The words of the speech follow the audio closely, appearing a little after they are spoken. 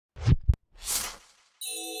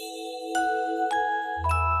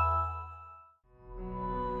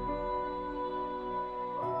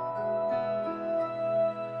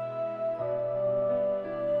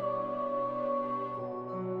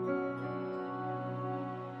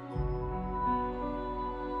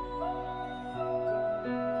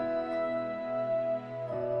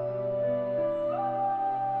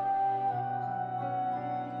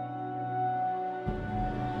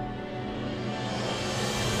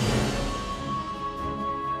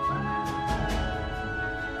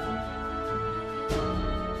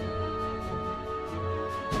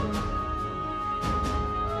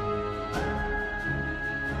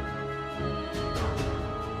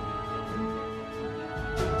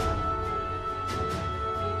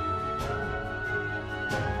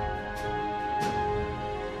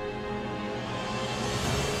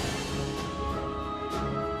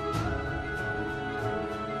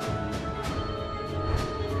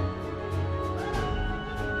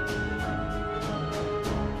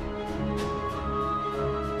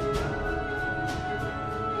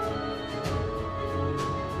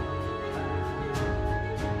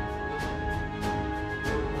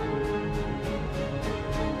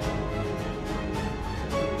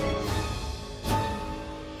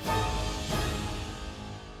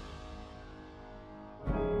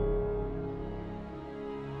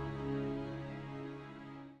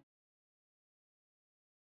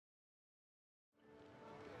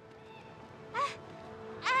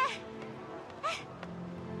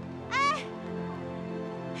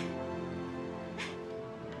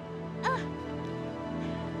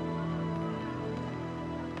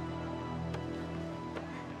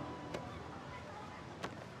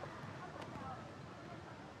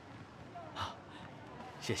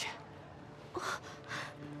谢谢。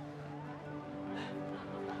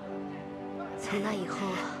从那以后，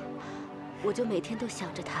我就每天都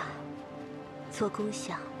想着他，做工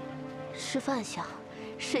想，吃饭想，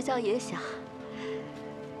睡觉也想。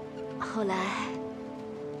后来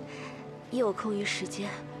一有空余时间，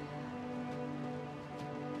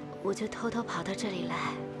我就偷偷跑到这里来。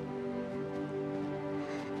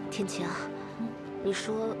天晴，你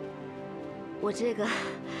说我这个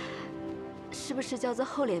是不是叫做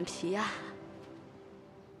厚脸皮呀？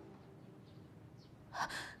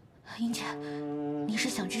英姐，你是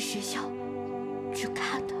想去学校去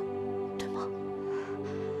看他，对吗？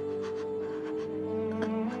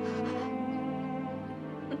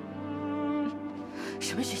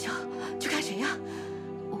什么学校？去看谁呀？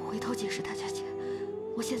我回头解释他，佳姐。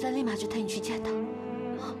我现在立马就带你去见他。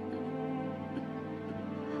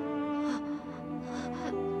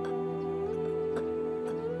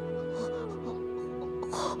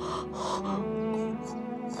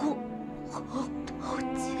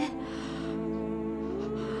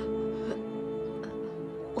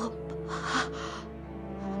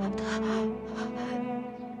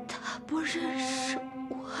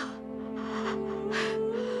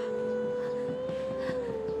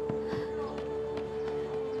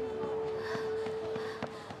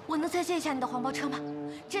我能再借一下你的黄包车吗？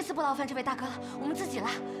这次不劳烦这位大哥了，我们自己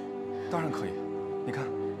来。当然可以，你看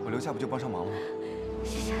我留下不就帮上忙了吗？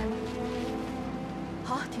谢谢。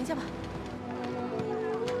好，停下吧。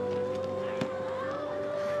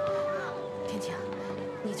天晴，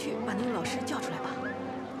你去把那个老师叫出来吧。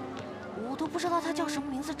我都不知道他叫什么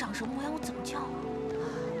名字，长什么模样，我怎么叫啊？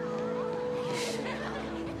没事啊。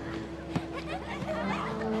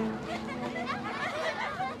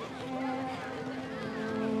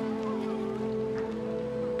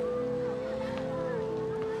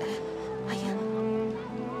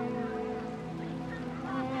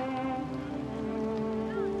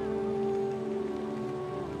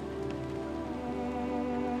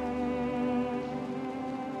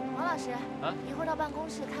一会儿到办公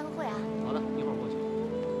室开个会啊。好的，一会儿过去。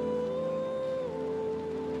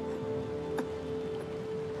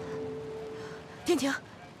天晴，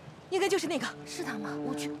应该就是那个，是他吗？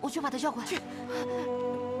我去把他叫过来。去。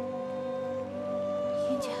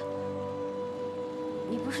英姐，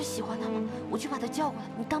你不是喜欢他吗？我去把他叫过来，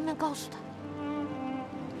你当面告诉他。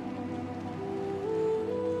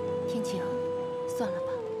天晴，算了吧，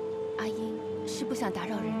阿英是不想打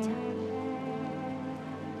扰人家。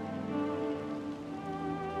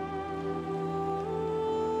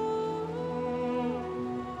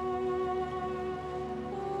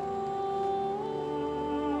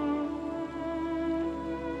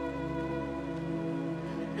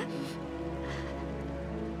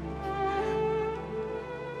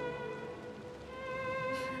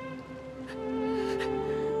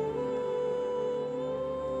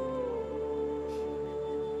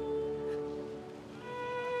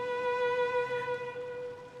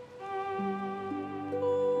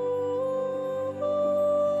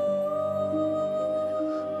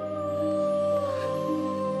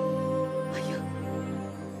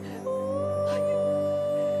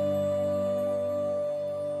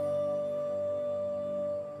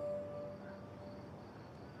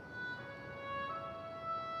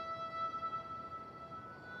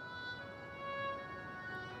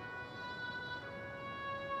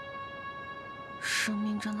生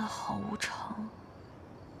命真的好无常，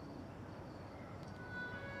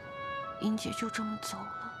英姐就这么走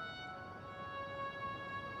了，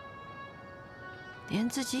连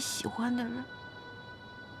自己喜欢的人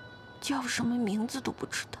叫什么名字都不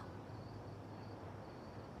知道。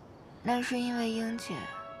那是因为英姐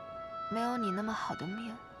没有你那么好的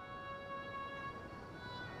命。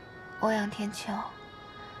欧阳天晴，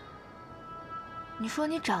你说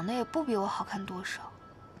你长得也不比我好看多少，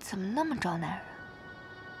怎么那么招男人？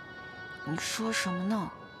你说什么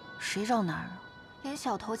呢？谁招男人？连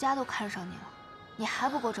小头家都看上你了，你还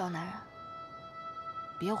不够招男人？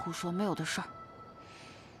别胡说，没有的事儿。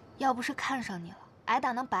要不是看上你了，挨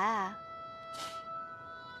打能白挨？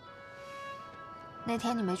那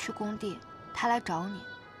天你没去工地，他来找你，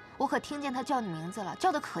我可听见他叫你名字了，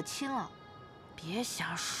叫得可亲了。别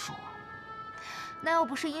瞎说。那要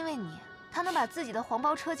不是因为你，他能把自己的黄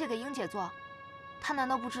包车借给英姐坐？他难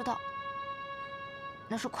道不知道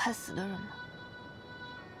那是快死的人吗？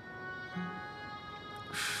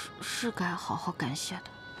是该好好感谢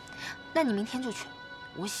他。那你明天就去。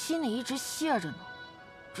我心里一直歇着呢，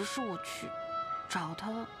只是我去找他，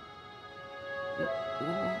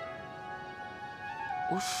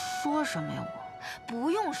我说什么呀？我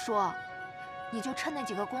不用说，你就趁那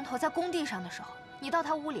几个工头在工地上的时候，你到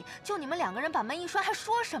他屋里，就你们2个人把门一拴，还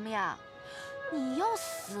说什么呀？你要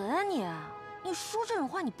死啊你！你说这种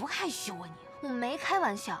话你不害羞啊你？我没开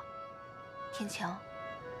玩笑。天晴，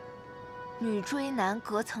女追男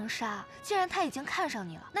隔层纱，既然他已经看上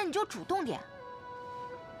你了，那你就主动点。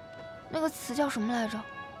那个词叫什么来着？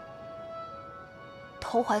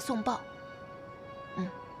投怀送抱。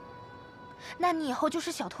那你以后就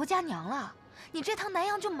是小偷家娘了，你这趟南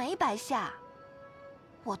洋就没白下，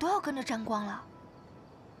我都要跟着沾光了。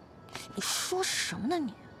你说什么呢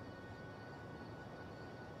你？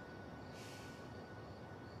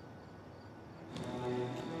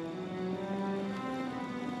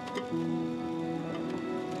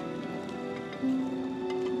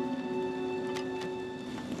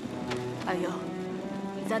哎呦，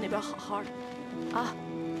你在那边好好的，啊，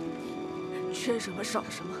缺什么少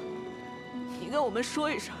什么，你跟我们说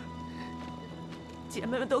一声，姐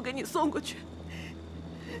妹们都给你送过去。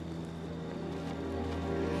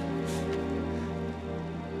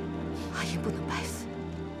阿姨不能白死，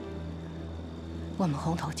我们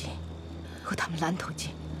红头巾和他们蓝头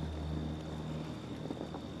巾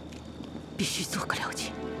必须做个了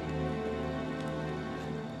结。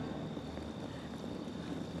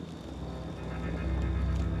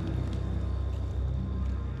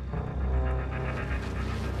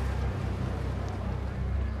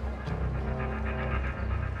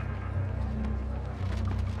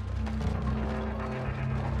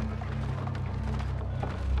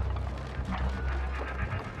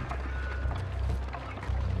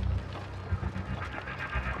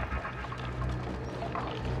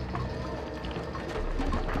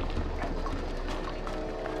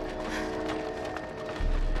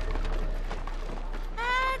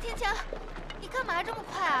你干嘛这么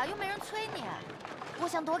快啊？又没人催你。我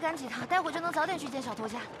想多赶几趟，待会儿就能早点去见小偷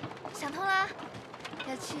家。想通了，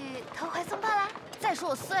要去投怀送抱啦。再说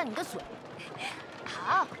我撕烂你的嘴。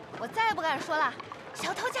好，我再也不敢说了。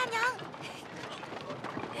小偷家娘。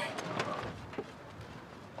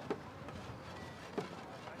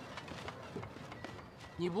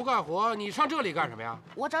你不干活，你上这里干什么呀？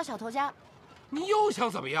我找小偷家。你又想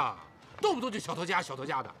怎么样？动不动就小偷家、小偷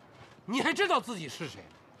家的，你还知道自己是谁？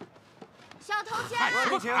小偷家。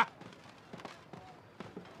天晴，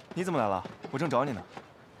你怎么来了？我正找你呢。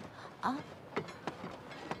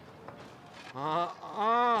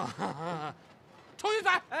抽烟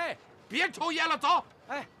仔，哎，别抽烟了，走，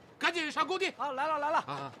哎，赶紧上工地。啊，来了来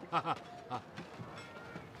了。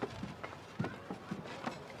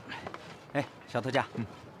哎，小偷家，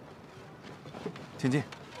请进。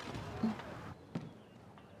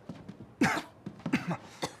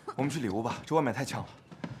我们去里屋吧，这外面太呛了。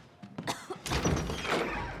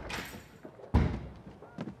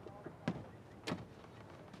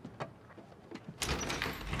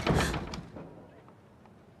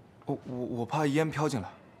我怕烟飘进来。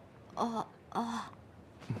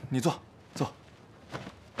你坐，坐。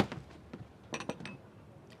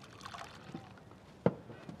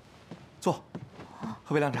坐，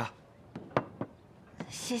喝杯凉茶。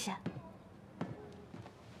谢谢。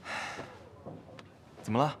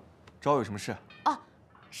怎么了？找我有什么事？哦，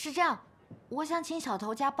是这样，我想请小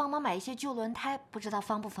头家帮忙买一些旧轮胎，不知道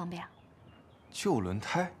方不方便？旧轮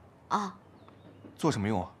胎？啊。做什么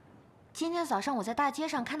用啊？今天早上我在大街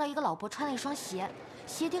上看到一个老伯穿了一双鞋，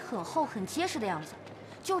鞋底很厚很结实的样子，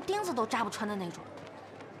就钉子都扎不穿的那种。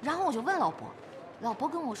然后我就问老伯，老伯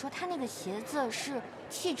跟我说他那个鞋子是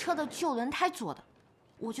汽车的旧轮胎做的。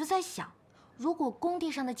我就在想，如果工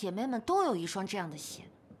地上的姐妹们都有一双这样的鞋，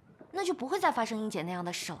那就不会再发生英姐那样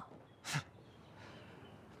的事了。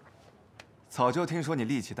早就听说你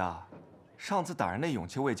力气大，上次打人的勇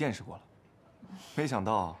气我也见识过了，没想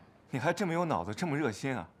到你还这么有脑子，这么热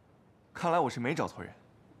心啊！看来我是没找错人。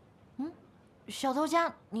小偷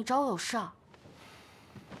家，你找我有事啊？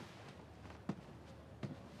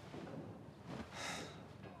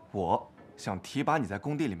我想提拔你在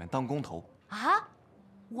工地里面当工头。啊？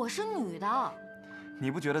我是女的。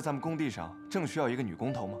你不觉得咱们工地上正需要一个女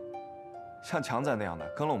工头吗？像强仔那样的，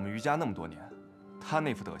跟了我们于家那么多年，他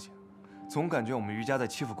那副德行，总感觉我们于家在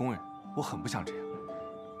欺负工人，我很不想这样。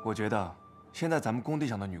我觉得现在咱们工地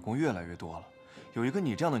上的女工越来越多了，有一个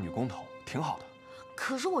你这样的女工头挺好的。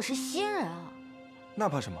可是我是新人啊。那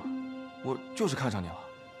怕什么？我就是看上你了。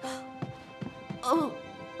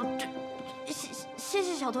谢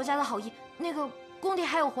谢小偷家的好意。那个工地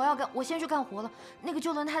还有活要干，我先去干活了。那个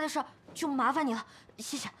旧轮胎的事就麻烦你了，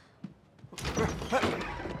谢谢。不是，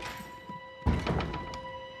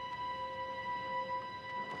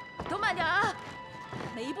都慢点啊，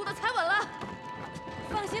每一步都踩稳了。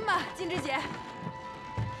放心吧，金枝姐。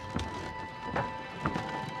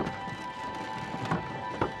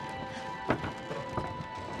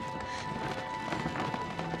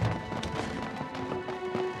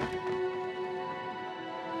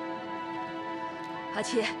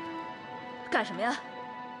七，干什么呀？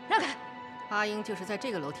让开！阿英就是在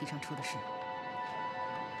这个楼梯上出的事，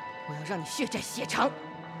我要让你血债血偿。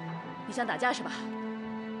你想打架是吧？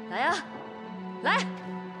来呀，来！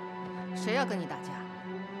谁要跟你打架？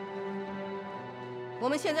我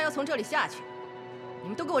们现在要从这里下去，你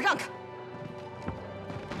们都给我让开！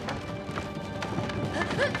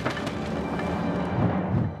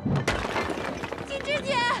金枝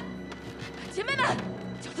姐，姐妹们，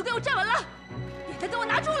脚都给我站稳了，脸再给我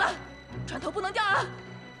拿住了，砖头不能掉啊！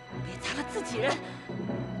别砸了自己人。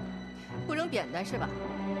不扔扁担是吧？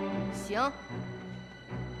行，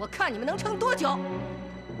我看你们能撑多久。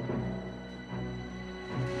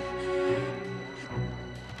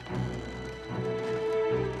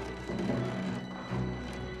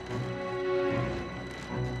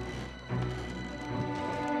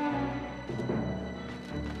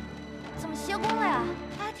怎么歇工了呀？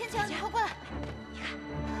哎，天晴，你快过来！你看，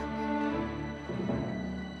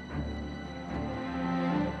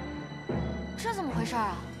这怎么回事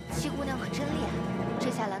啊？七姑娘可真厉害，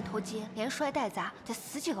这下蓝头巾连摔带砸得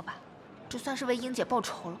死几个吧？这算是为英姐报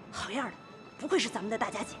仇了。好样的，不愧是咱们的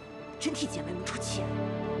大家姐，真替姐妹们出气。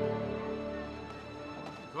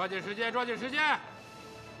抓紧时间，抓紧时间！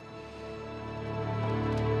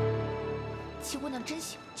七姑娘真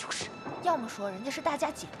行，就是，要么说人家是大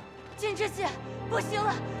家姐。金枝姐，不行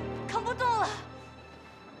了，扛不动了，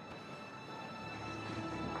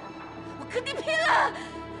我跟你拼了！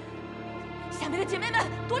下面的姐妹们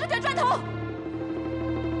躲着点砖头，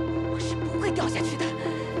我是不会掉下去的，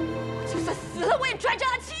我就算死了我也拽着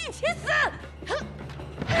阿七一起死！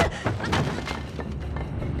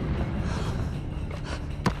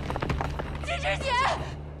金枝姐，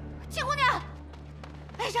七姑娘，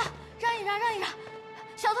哎，让一让！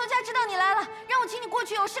小偷家知道你来了，让我请你过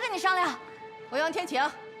去，有事跟你商量。欧阳天晴，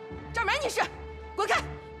这儿没你事，滚开！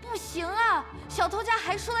不行啊，小偷家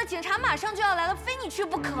还说了，警察马上就要来了，非你去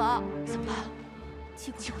不可。怎么办？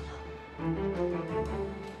七姑娘，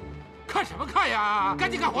看什么看呀？赶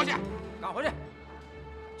紧干活去！干活去！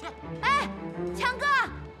去！哎，强哥，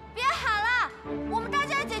别喊了，我们大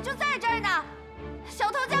家姐就在这儿呢。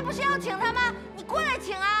小偷家不是要请他吗？你过来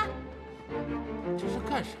请啊！这是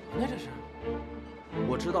干什么呢？这是？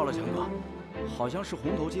我知道了，强哥，好像是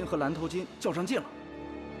红头巾和蓝头巾较上劲了。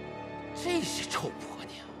这些臭婆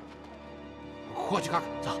娘，过去看看。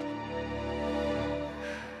走。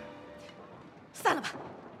散了吧，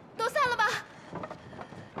都散了吧。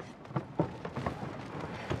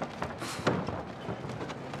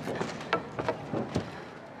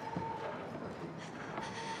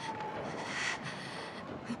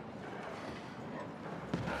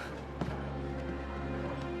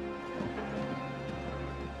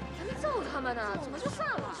揍他们呢？怎么就散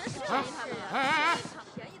了？真是便宜他们！哎，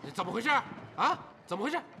怎么回事啊？怎么回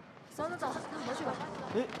事？走，咱回去吧。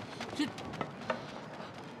哎，这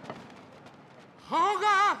好好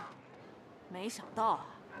干！没想到啊，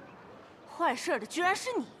坏事的居然是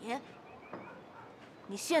你！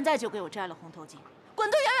你现在就给我摘了红头巾，滚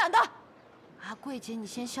得远远的！阿贵姐，你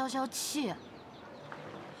先消消气。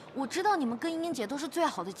我知道你们跟英姐都是最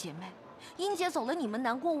好的姐妹，英姐走了，你们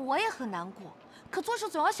难过，我也很难过。可做事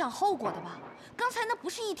总要想后果的吧？刚才那不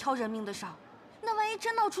是一条人命的事儿，那万一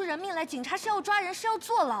真闹出人命来，警察是要抓人，是要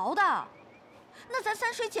坐牢的。那咱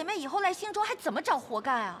三水姐妹以后来新州还怎么找活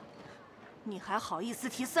干啊？你还好意思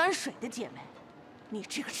提三水的姐妹？你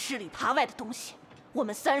这个吃里扒外的东西！我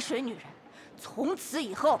们三水女人，从此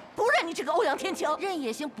以后不认你这个欧阳天晴。认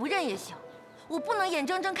也行，不认也行，我不能眼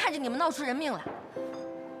睁睁看着你们闹出人命来。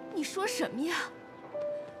你说什么呀？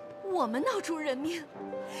我们闹出人命，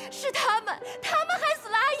是他们害死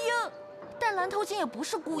了阿英。但蓝头巾也不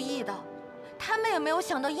是故意的，他们也没有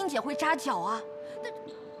想到英姐会扎脚啊。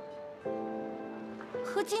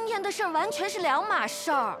和今天的事儿完全是两码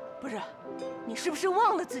事儿。不是，你是不是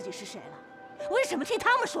忘了自己是谁了？为什么替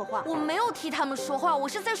他们说话？我没有替他们说话，我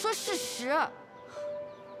是在说事实。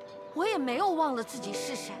我也没有忘了自己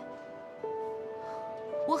是谁。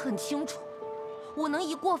我很清楚，我能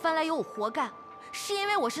一过番来有活干，是因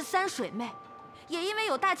为我是三水妹，也因为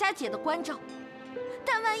有大家姐的关照。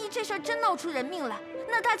但万一这事儿真闹出人命来，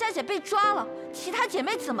那大家姐被抓了，其他姐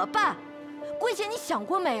妹怎么办？桂姐，你想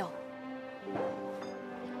过没有？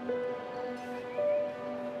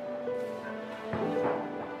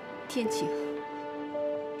天晴，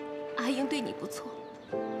阿英对你不错，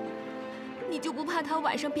你就不怕她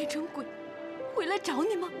晚上变成鬼，回来找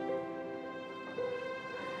你吗？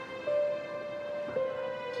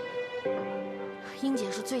英姐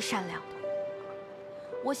是最善良的，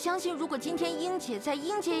我相信如果今天英姐在，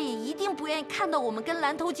英姐也一定不愿意看到我们跟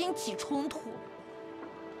蓝头巾起冲突。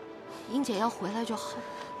英姐要回来就好。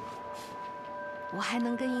我还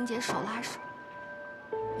能跟英姐手拉手，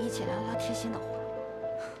一起聊聊贴心的话。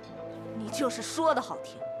你就是说的好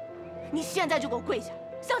听，你现在就给我跪下，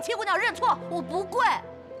向七姑娘认错！我不跪，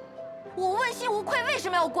我问心无愧，为什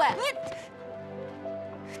么要跪？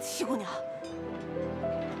七姑娘，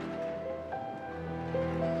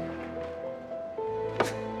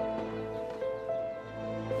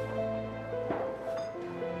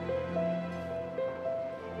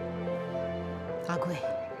阿贵，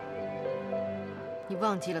你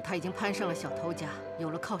忘记了他已经攀上了小头家，有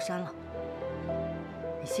了靠山了。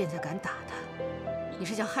你现在敢打他，你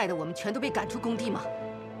是想害得我们全都被赶出工地吗？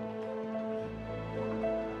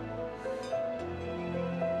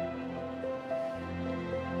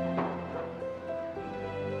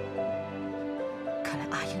看来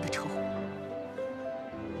阿英的仇，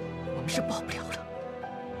我们是报不了了。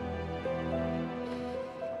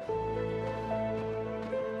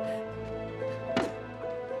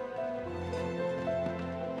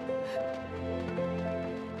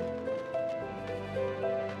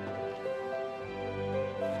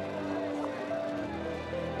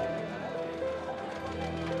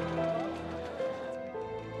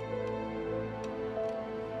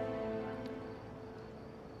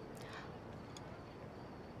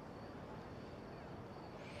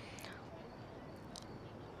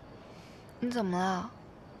你怎么了？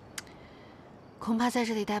恐怕在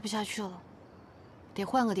这里待不下去了，得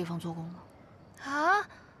换个地方做工了。啊，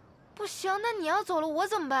不行，那你要走了，我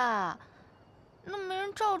怎么办啊？那没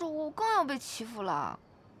人罩着我，我更要被欺负了。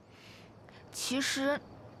其实，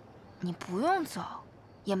你不用走，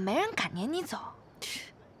也没人敢撵你走。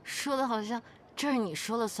说的好像这是你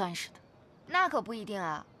说了算似的。那可不一定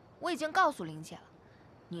啊，我已经告诉林姐了，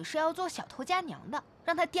你是要做小偷家娘的，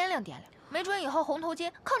让她掂量掂量。没准以后红头街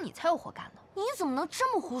靠你才有活干呢。你怎么能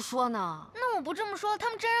这么胡说呢？那我不这么说，他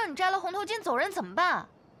们真让你摘了红头巾走人怎么办？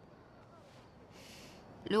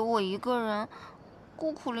留我一个人，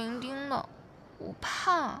孤苦伶仃的，我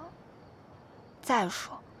怕。再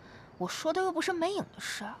说，我说的又不是没影的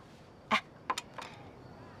事。哎，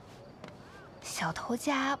小头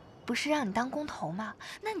家不是让你当工头吗？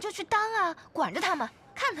那你就去当啊，管着他们，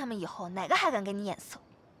看他们以后哪个还敢给你眼色。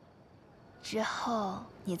之后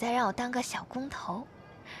你再让我当个小工头，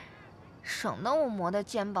省得我磨得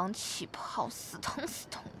肩膀起泡，死疼死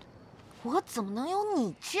疼的。我怎么能有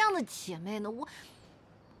你这样的姐妹呢？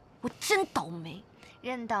我真倒霉。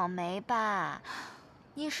认倒霉吧，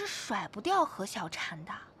你是甩不掉何小婵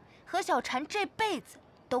的。何小婵这辈子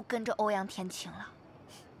都跟着欧阳天晴了。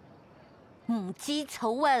母鸡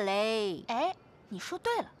愁啊嘞！哎，你说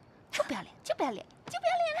对了，就不要脸，就不要脸，就不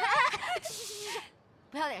要脸了。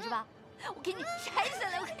不要脸是吧？我给你拆下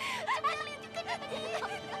来！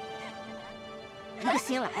一个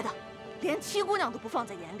新来的，连七姑娘都不放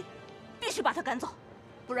在眼里，必须把她赶走，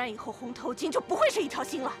不然以后红头巾就不会是一条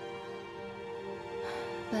心了。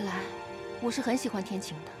本来我是很喜欢天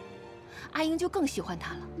晴的，阿英就更喜欢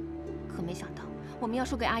他了，可没想到我们要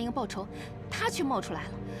说给阿英报仇，他却冒出来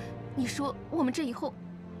了。你说我们这以后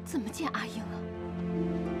怎么见阿英啊？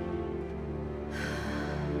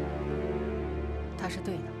他是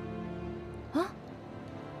对的。啊！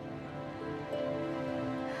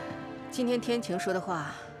今天天晴说的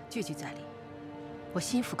话句句在理，我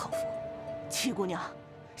心服口服。七姑娘，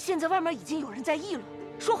现在外面已经有人在议论，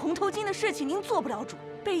说红头巾的事情您做不了主，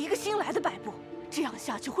被一个新来的摆布，这样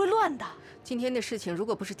下去会乱的。今天的事情如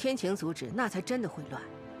果不是天晴阻止，那才真的会乱。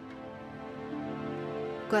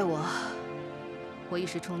怪我一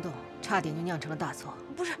时冲动，差点就酿成了大错。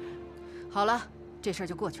不是，好了，这事儿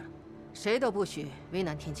就过去了，谁都不许为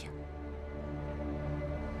难天晴。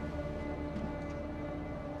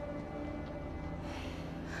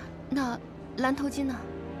那蓝头巾呢？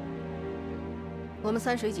我们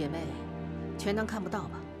三水姐妹，全当看不到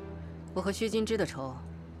吧。我和薛金枝的仇，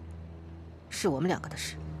是我们两个的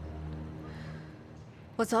事。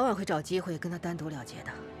我早晚会找机会跟她单独了结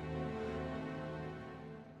的。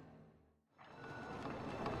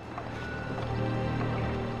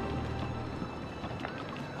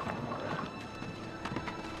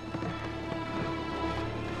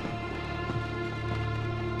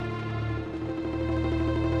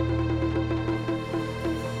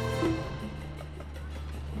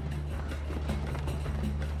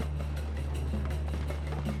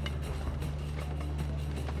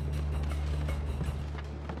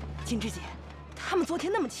金枝姐，他们昨天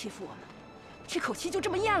那么欺负我们，这口气就这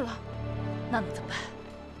么咽了，那能怎么办？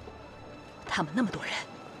他们那么多人，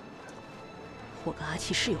我跟阿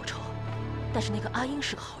七是有仇，但是那个阿英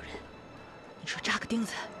是个好人，你说扎个钉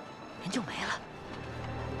子，人就没了，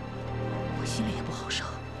我心里也不好受。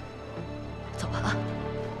走吧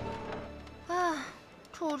啊！啊，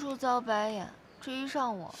处处遭白眼，这一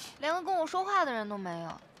上午连个跟我说话的人都没有。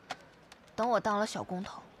等我当了小工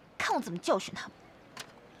头，看我怎么教训他们。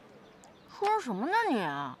说什么呢你？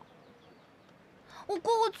我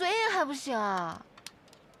过过嘴瘾还不行啊？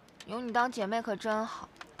有你当姐妹可真好，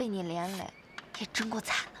被你连累，也真够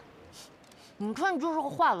惨的。你看你就是个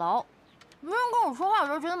话痨，没人跟我说话的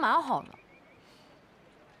时候觉得蛮好的。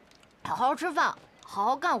好好吃饭，好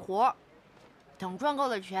好干活，等赚够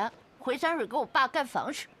了钱，回三水给我爸盖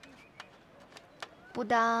房去。不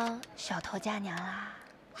当小偷家娘啦？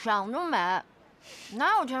想得美，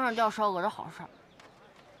哪有天上掉烧鹅的好事儿？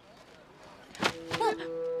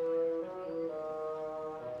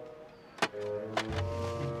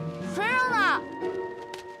谁扔的？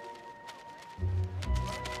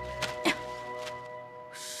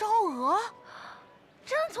烧鹅？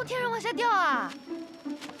真的从天上往下掉啊！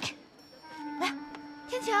来，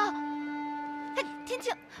天晴，哎，天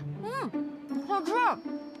晴，好吃。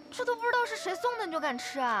这都不知道是谁送的，你就敢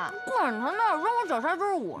吃啊？管他呢，扔我脚下就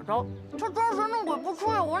是我的。他装神弄鬼不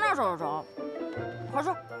出呀，我哪找得着？快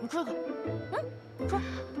吃，你吃一口。吃。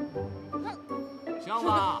香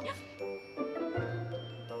吗？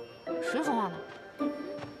谁说话呢？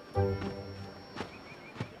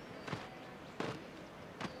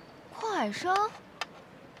邝海生。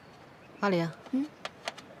阿玲，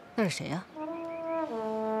那是谁呀？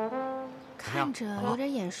看着有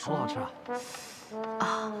点眼熟。好不好吃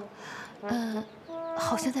啊？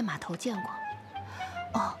好像在码头见过。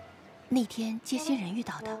哦，那天接新人遇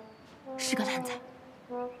到的，是个烂仔。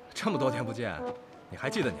这么多天不见，你还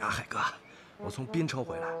记得你阿海哥？我从槟城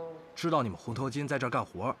回来，知道你们红头巾在这儿干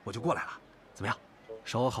活，我就过来了。怎么样，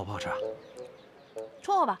烧鹅好不好吃啊？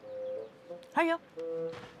凑合吧，还行。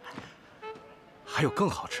还有更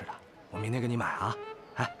好吃的，我明天给你买啊！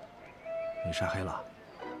哎，你晒黑了，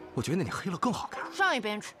我觉得你黑了更好看。上一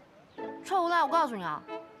边去。臭无赖，我告诉你啊，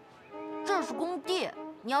这是工地，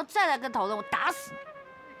你要再来跟讨论，我打死你。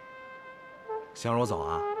想让我走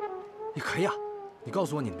啊？你可以啊，你告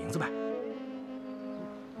诉我你的名字呗。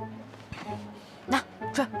那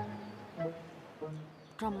吃。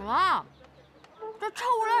怎么了？这臭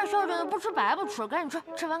无赖孝顺的，不吃白不吃，赶紧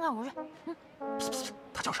吃，吃完赶回去。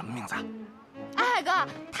他叫什么名字啊？哎，海哥，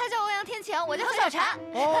他叫欧阳天晴，我叫何小婵。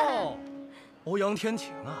哦，欧阳天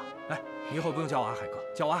晴啊！哎，你以后不用叫我阿海哥，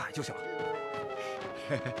叫我阿海就行了。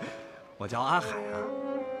我叫阿海啊，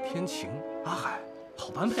天晴阿海，好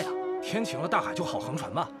般配啊！天晴了，大海就好横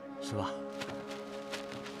船嘛，是吧？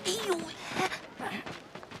哎呦喂！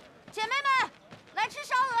姐妹们，来吃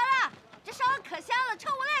烧鹅了，这烧鹅可香了，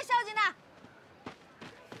臭无赖孝敬的。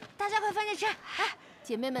大家快分着吃。哎，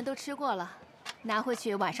姐妹们都吃过了，拿回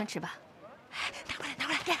去晚上吃吧。拿过来，拿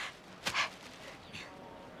过来。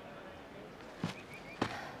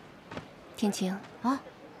天晴啊，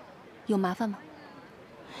有麻烦吗？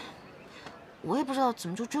我也不知道怎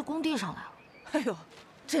么就追工地上来了。哎呦，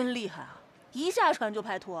真厉害啊！一下船就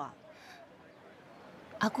拍拖啊！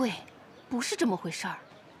阿贵，不是这么回事儿。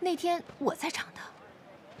那天我在场的。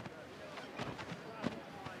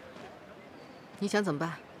你想怎么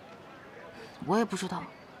办？我也不知道，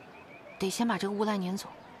得先把这个无赖撵走。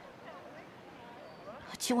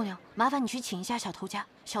七姑娘，麻烦你去请一下小头家，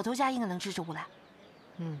小头家应该能治这无赖。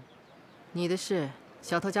你的事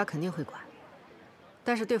小头家肯定会管，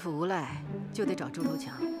但是对付无赖就得找猪头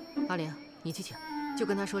强。阿玲，你去请，就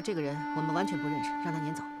跟他说这个人我们完全不认识，让他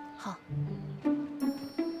撵走。好。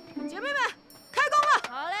姐妹们，开工了！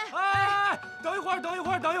好嘞。哎，等一会儿，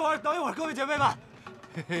各位姐妹们，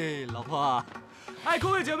嘿嘿，老婆，哎，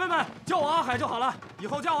各位姐妹们，叫我阿海就好了，以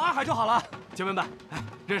后叫我阿海就好了。姐妹们，哎，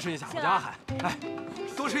认识一下，我叫阿海，哎，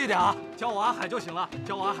多吃一点啊，叫我阿海就行了，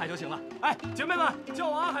叫我阿海就行了。哎，姐妹们，叫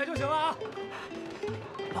我阿海就行了啊。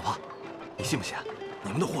老婆，你信不信？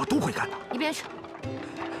你们的活都会干的。一边去。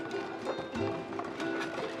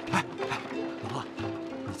哎，老婆，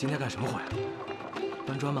你今天干什么活呀？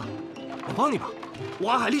搬砖吗？我帮你吧，我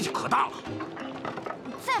阿海力气可大了。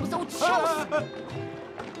你再不走，我敲死！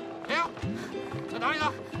哎呀，在哪里呢？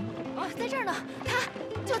啊，在这儿呢，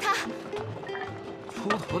就他。出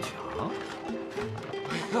头强。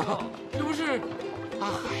哎呦，这不是阿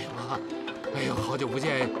海吗？哎呦，好久不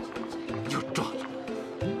见，又撞了。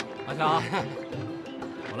阿强，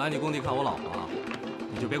我来你工地看我老婆，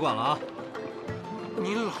你就别管了啊。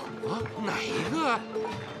你老婆哪一个？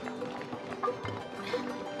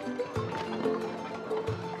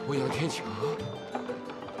欧阳天晴，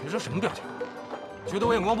你这什么表情？觉得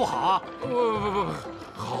我眼光不好啊？不，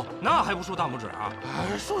好，那还不竖大拇指啊？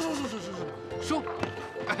哎，收。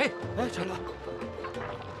哎，强哥，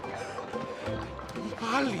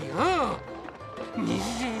阿玲，你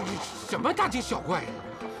这什么大惊小怪呀？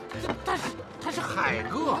但是他是海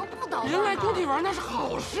哥，不捣乱人来工地玩那是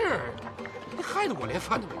好事，你害得我连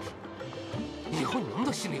饭都没吃。以后你能不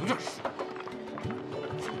能心里有点数？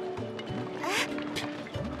哎，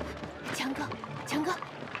强哥，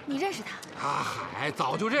你认识他？阿海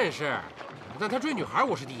早就认识，但他追女孩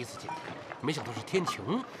我是第一次见，没想到是天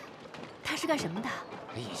晴。他是干什么的？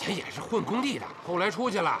以前也是混工地的，后来出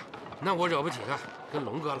去了，那我惹不起他，跟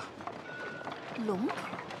龙哥了。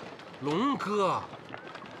龙哥，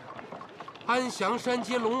安祥山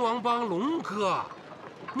街龙王帮龙哥，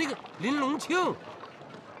那个林龙庆。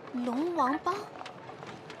龙王帮？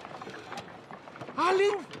阿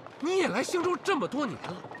林，你也来兴州这么多年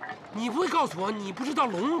了，你不会告诉我你不知道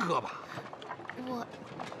龙哥吧？我……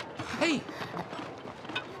嘿，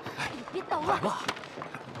你别捣乱！来吧，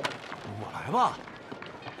我来吧。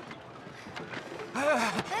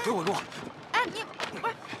哎，给我！哎，你不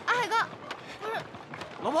是阿海哥，不是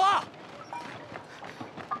老婆。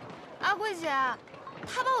阿贵姐，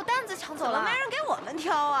他把我担子抢走了，怎么没人给我们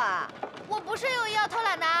挑啊？我不是有意要偷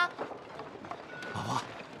懒的。老婆，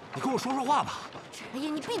你跟我说说话吧。哎呀，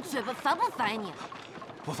你闭嘴吧，烦不烦呀你？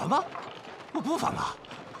我烦吗？我不烦吧？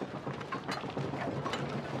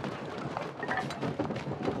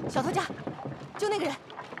小偷家，就那个人。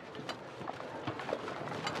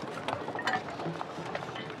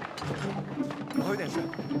我还有点事，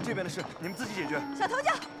这边的事你们自己解决。小偷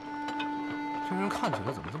家，这人看起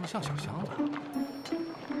来怎么这么像小箱子？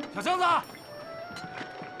小箱子！哎，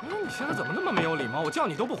你现在怎么那么没有礼貌？我叫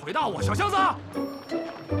你都不回答我，小箱子！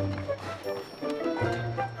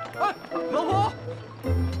哎，老婆！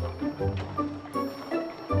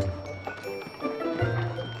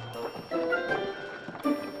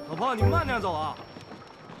老婆，你慢点走啊！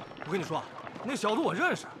我跟你说，那小子我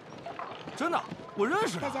认识，真的，我认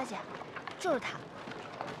识他。大佳姐，就是他。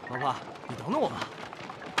老婆，你等等我吧。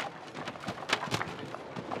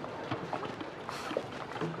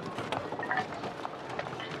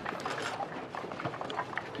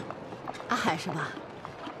阿海是吧？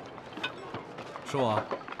是我。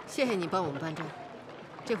谢谢你帮我们搬砖，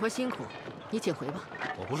这活辛苦，你请回吧。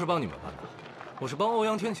我不是帮你们搬的，我是帮欧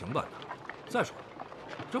阳天晴搬的。再说了，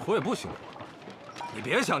这活也不辛苦。你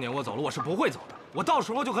别想撵我走了，我是不会走的。我到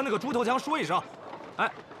时候就和那个猪头强说一声。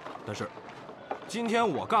哎，但是今天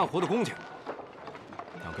我干活的工钱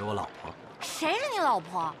要给我老婆。谁是你老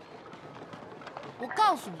婆？我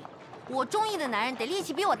告诉你，我中意的男人得力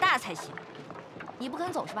气比我大才行。你不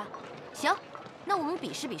肯走是吧？行，那我们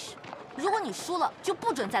比试比试。如果你输了，就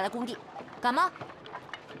不准再来工地，敢吗？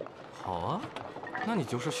好啊，那你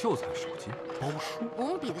就是秀才手筋包输。我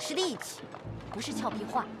们比的是力气，不是俏皮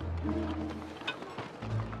话。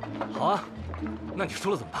好啊，那你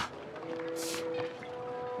输了怎么办？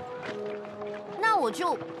那我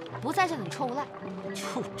就不在这里臭无赖。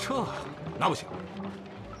就这，那不行，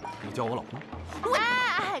你叫我老公。哎，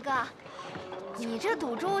阿海哥，你这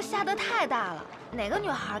赌注下得太大了，哪个女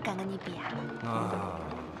孩敢跟你比啊？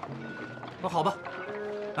那好吧，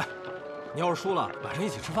哎，你要是输了，晚上一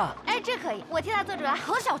起吃饭。哎，这可以，我替他做主来。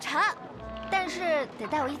何小婵，但是得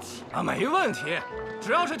带我一起。啊，没问题，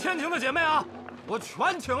只要是天晴的姐妹啊，我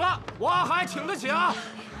全请了，我阿海请得起啊。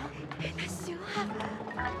行啊，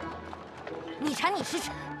你馋你吃去。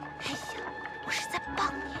哎呀，我是在帮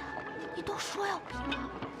你啊，你都说要比了，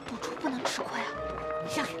赌注不能吃亏啊。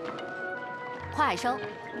上去。华海生，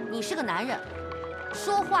你是个男人，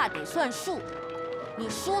说话得算数，你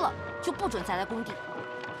输了就不准再来工地，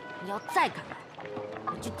你要再敢来，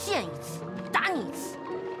我就见一次打你一次。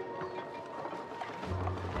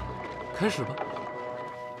开始吧。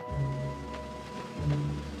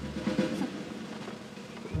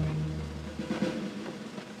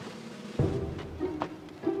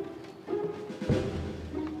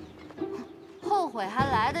后悔还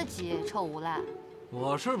来得及，臭无赖。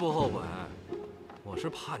我是不后悔，我是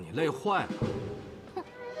怕你累坏了。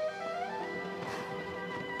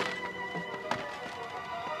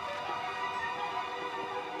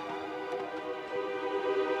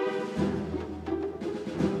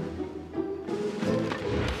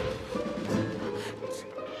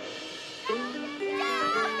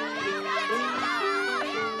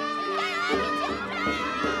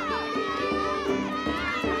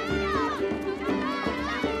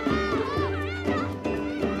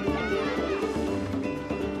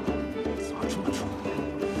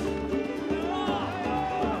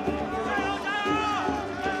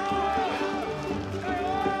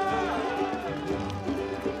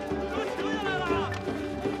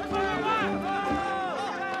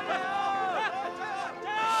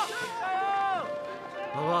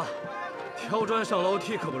挑砖上楼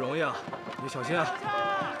梯可不容易啊，你小心啊！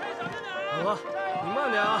老婆，你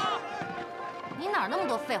慢点啊！你哪哪儿那么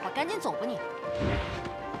多废话？赶紧走吧你！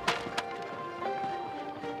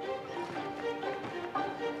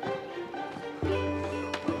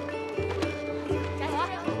加油啊！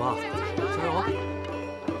老婆，加油啊！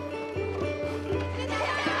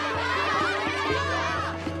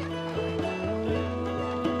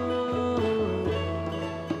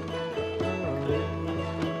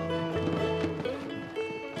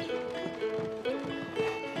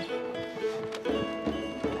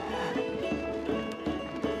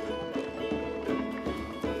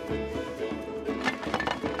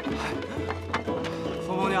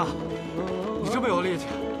 你这么有力气，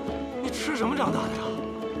你吃什么长大的呀？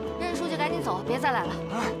认输就赶紧走，别再来了。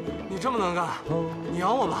哎，你这么能干，你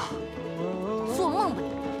养我吧？做梦吧你！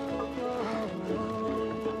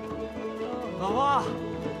老婆，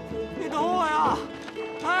你等我呀！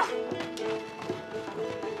哎，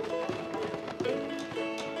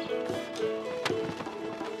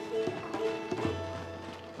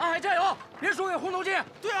阿海加油，别输给红头巾！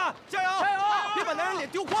对啊，加油！加油！别把男人脸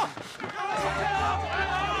丢光！加油！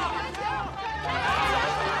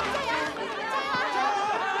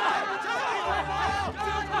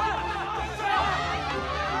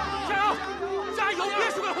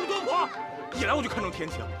 一来我就看中天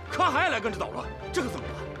晴，可还来跟着捣乱，这可怎么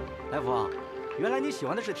办？来福，原来你喜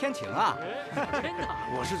欢的是天晴啊！真的？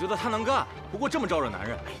我是觉得他能干，不过这么招惹男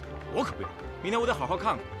人，哎，我可不要。明天我得好好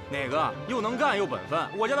看看哪个又能干又本分。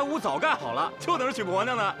我家的屋早盖好了，就等着娶婆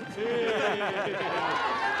娘呢。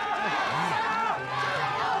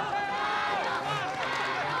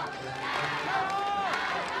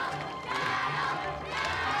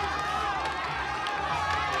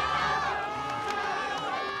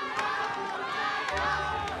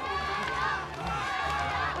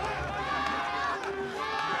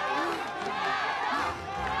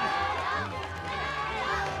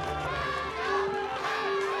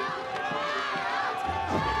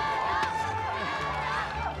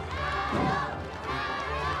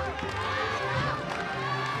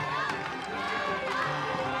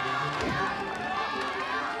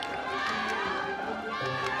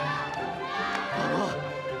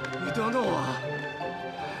等等我，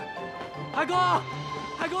海哥，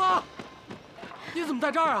海哥，你怎么在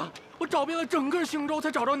这儿啊？我找遍了整个星洲才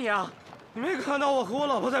找着你啊！你没看到我和我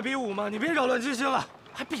老婆在比武吗？你别扰乱军心了。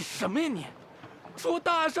还比什么呀你？出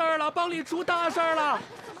大事了，帮里出大事了！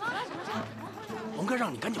龙哥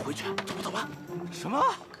让你赶紧回去，走吧走吧。什么？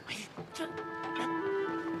哎，这……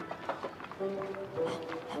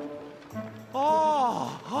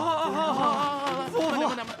哦，好，服。哎呀。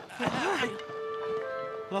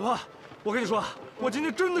 老婆，我跟你说，我今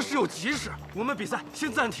天真的是有急事，我们比赛先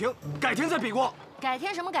暂停，改天再比过。改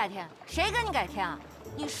天什么改天？谁跟你改天啊？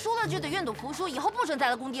你输了就得愿赌服输，以后不准再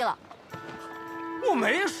来工地了。我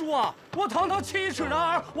没输啊，我堂堂7尺男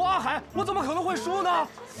儿，我阿海，我怎么可能会输呢？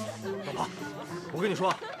老婆，我跟你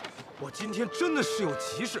说，我今天真的是有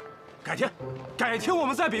急事，改天我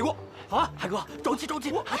们再比过，好啊，海哥，着急，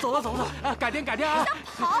走了，改天啊！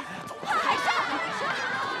跑，快海上！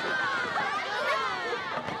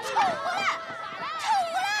 臭无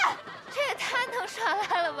赖！这也太能耍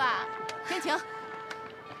赖了吧！天晴，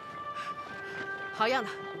好样的，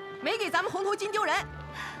没给咱们红头巾丢人。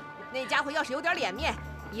那家伙要是有点脸面，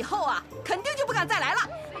以后啊，肯定就不敢再来了。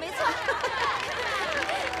没错。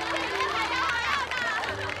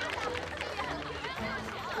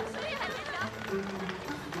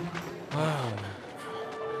哎，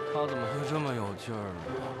他怎么会这么有劲儿呢？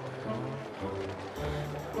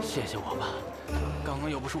谢谢我吧，刚刚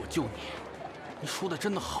要不是我救你，你输的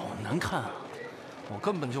真的好难看啊！我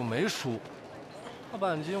根本就没输，他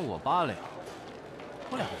半斤我8两，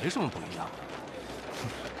我俩没什么不一样。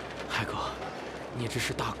海哥，你这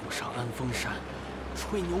是大鼓上安峰山，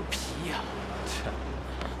吹牛皮呀！切，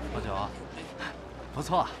老九，不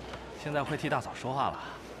错，现在会替大嫂说话了。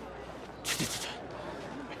去！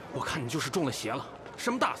我看你就是中了邪了，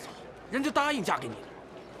什么大嫂，人家答应嫁给你了。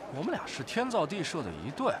我们俩是天造地设的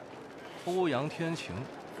一对，欧阳天晴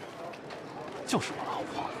就是我老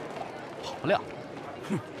婆，跑不了。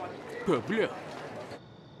哼，跑不了。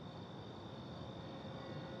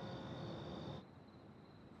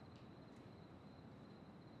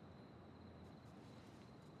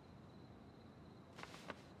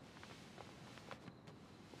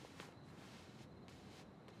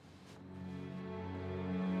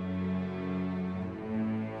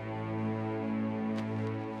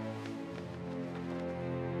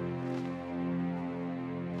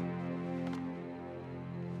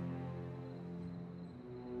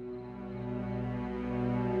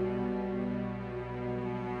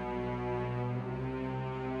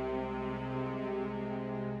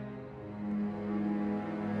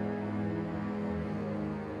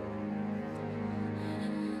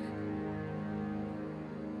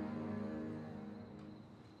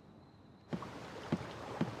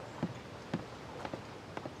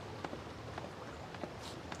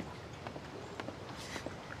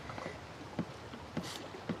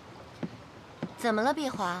怎么了，碧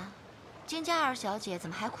华？金家二小姐怎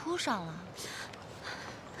么还哭上了？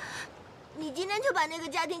你今天就把那个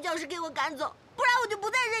家庭教师给我赶走，不然我就不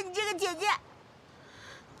再认你这个姐姐。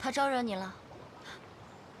她招惹你了？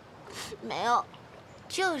没有。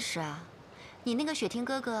就是啊，你那个雪婷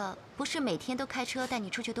哥哥不是每天都开车带你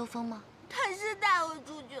出去兜风吗？他是带我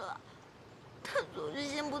出去了，他总是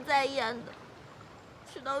心不在焉的，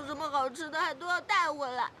吃到什么好吃的还都要带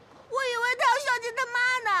回来。我以为他要孝敬他妈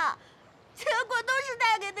呢，结果都是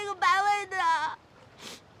带给那个白薇的。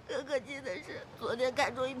更可气的是，昨天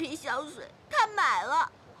看中一瓶香水，他买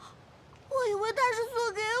了，我以为他是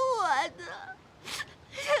送给我的，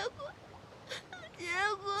结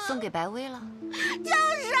果送给白薇了。就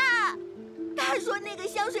是啊，他说那个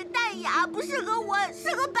香水淡雅，不适合我，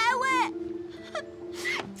适合白薇，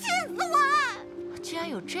气死我了！竟然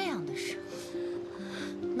有这样的事，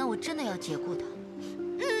那我真的要解雇他。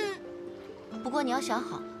不过你要想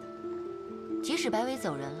好了，即使白薇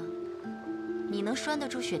走人了，你能拴得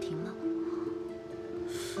住雪婷吗？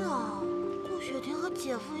是啊，陆雪婷和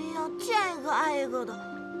姐夫一样，见一个爱一个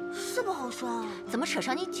的，是不好拴啊。怎么扯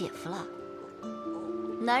上你姐夫了？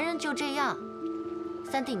男人就这样，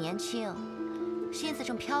三弟年轻，心思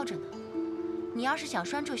正飘着呢。你要是想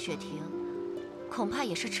拴住雪婷，恐怕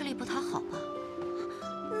也是吃力不讨好吧？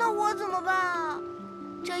那我怎么办啊？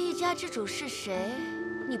这一家之主是谁，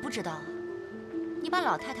你不知道啊？你把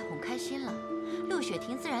老太太哄开心了，陆雪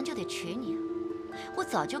婷自然就得娶你啊。我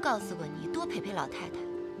早就告诉过你，多陪陪老太太，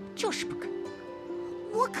就是不肯。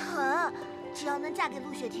我肯，只要能嫁给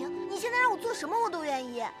陆雪婷，你现在让我做什么我都愿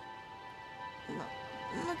意。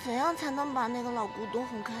那怎样才能把那个老古董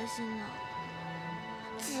哄开心呢？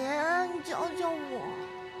姐，你教教我。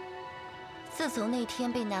自从那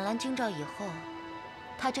天被南兰惊召以后，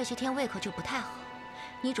他这些天胃口就不太好。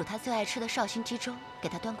你煮他最爱吃的绍兴鸡粥，给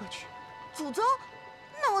他端过去。煮粥？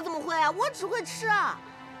那我怎么会啊？我只会吃啊。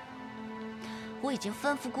我已经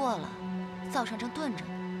吩咐过了，灶上正炖着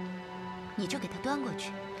呢，你就给他端过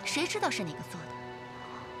去。谁知道是哪个做的？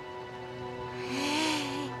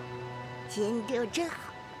姐，你对我真好。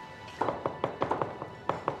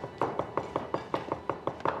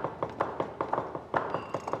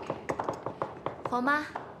黄妈，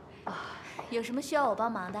有什么需要我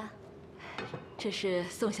帮忙的？这是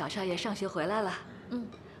送小少爷上学回来了。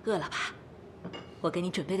饿了吧？我给你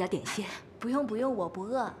准备点点心。不用不用，我不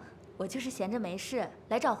饿，我就是闲着没事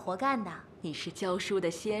来找活干的。你是教书的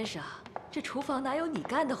先生，这厨房哪有你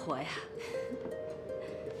干的活呀？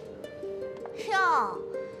哟，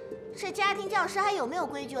这家庭教师还有没有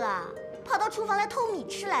规矩了？跑到厨房来偷米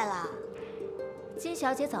吃来了？金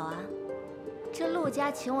小姐早啊，这陆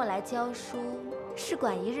家请我来教书，是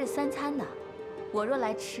管1日3餐的，我若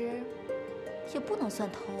来吃，也不能算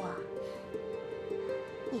偷啊。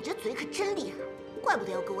你这嘴可真厉害，怪不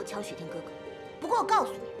得要跟我抢雪婷哥哥。不过我告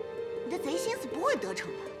诉你，你的贼心思不会得逞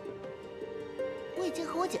的。我已经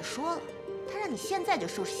和我姐说了，她让你现在就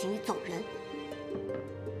收拾行李走人。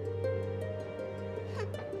哼！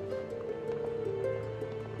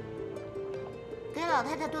给老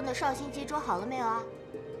太太炖的绍兴鸡粥好了没有啊？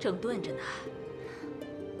正炖着呢。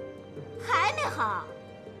还没好？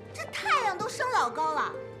这太阳都升老高了，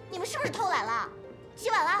你们是不是偷懒了？洗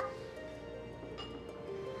碗了？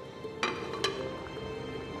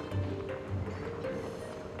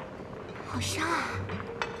好香啊！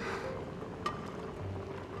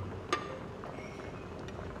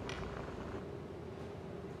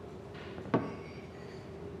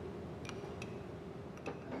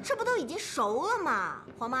这不都已经熟了吗？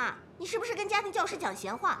黄妈，你是不是跟家庭教师讲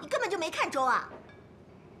闲话？你根本就没看粥啊！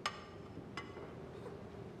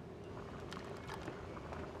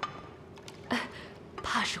哎，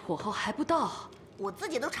怕是火候还不到。我自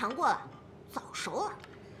己都尝过了，早熟了。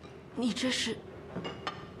你这是？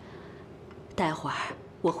待会儿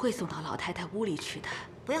我会送到老太太屋里去的。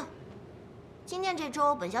不用，今天这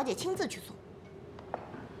粥本小姐亲自去送。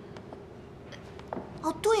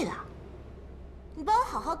哦，对了，你帮我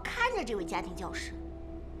好好看着这位家庭教师，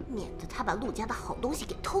免得他把陆家的好东西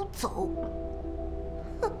给偷走。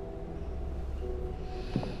哼！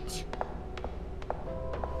切！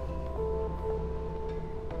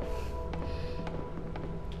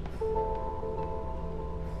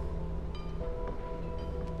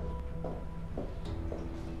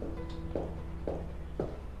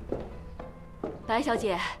白小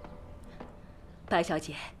姐，白小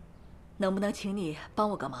姐，能不能请你帮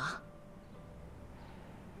我个忙？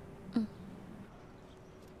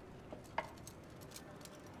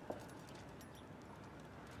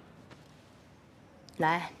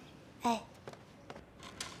来，哎，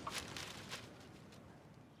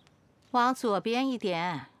往左边一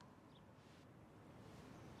点。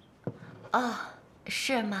啊。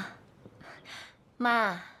是吗？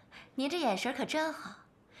妈，您这眼神可真好，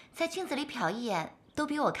在镜子里瞟一眼都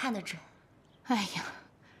比我看得准。哎呀，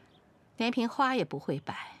连瓶花也不会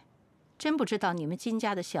摆，真不知道你们金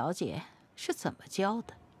家的小姐是怎么教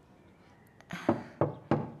的。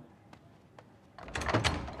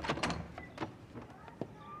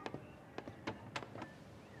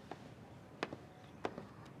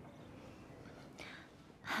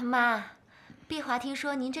妈，碧华听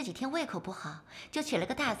说您这几天胃口不好，就起了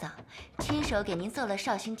个大早，亲手给您做了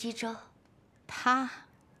绍兴鸡粥。她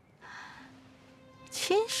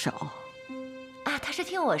亲手啊，她是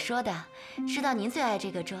听我说的，知道您最爱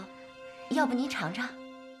这个粥，要不您尝尝？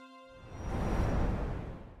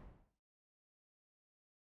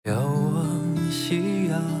遥望夕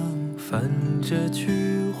阳，泛着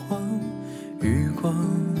橘黄，余光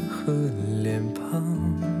和脸庞。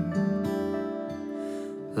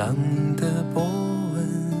浪的波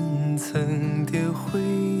纹层叠回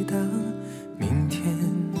荡，明天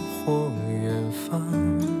或远方。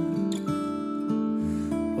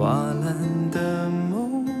瓦蓝的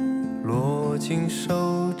梦落进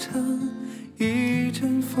手掌，一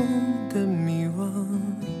阵风的迷惘。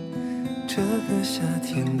这个夏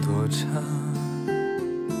天多长，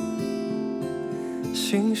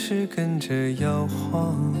心事跟着摇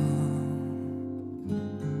晃。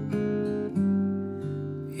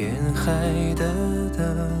沿海的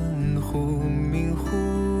灯忽明忽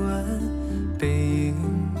暗，背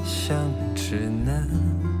影像指南。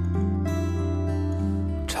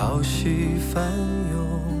潮汐翻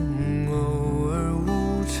涌，偶尔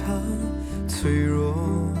无常，脆弱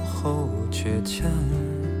后倔强。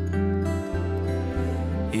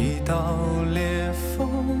一道裂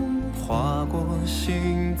缝划过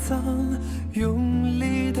心脏，用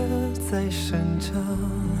力地在生长。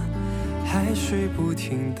海水不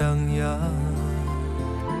停荡漾，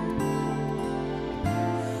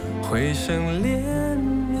回声连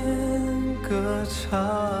绵歌唱。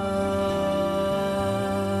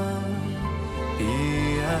彼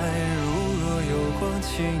岸如若有光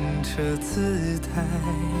清澈姿态，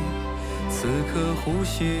此刻呼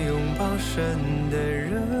吸拥抱深的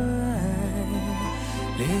热爱。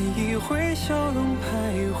涟漪会笑容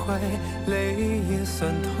徘徊，泪也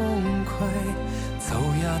算痛快。走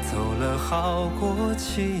呀走了，好过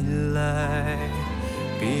起来。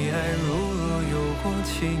彼岸如若有光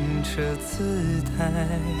清澈姿态，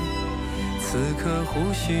此刻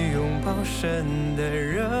呼吸拥抱深的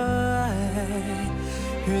热爱。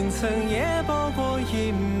云层也包裹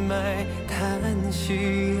阴霾，叹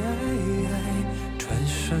息皑皑，转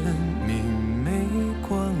瞬明媚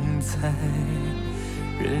光彩。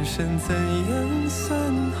人生怎样算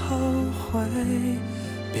好坏？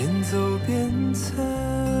边走边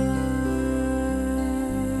猜。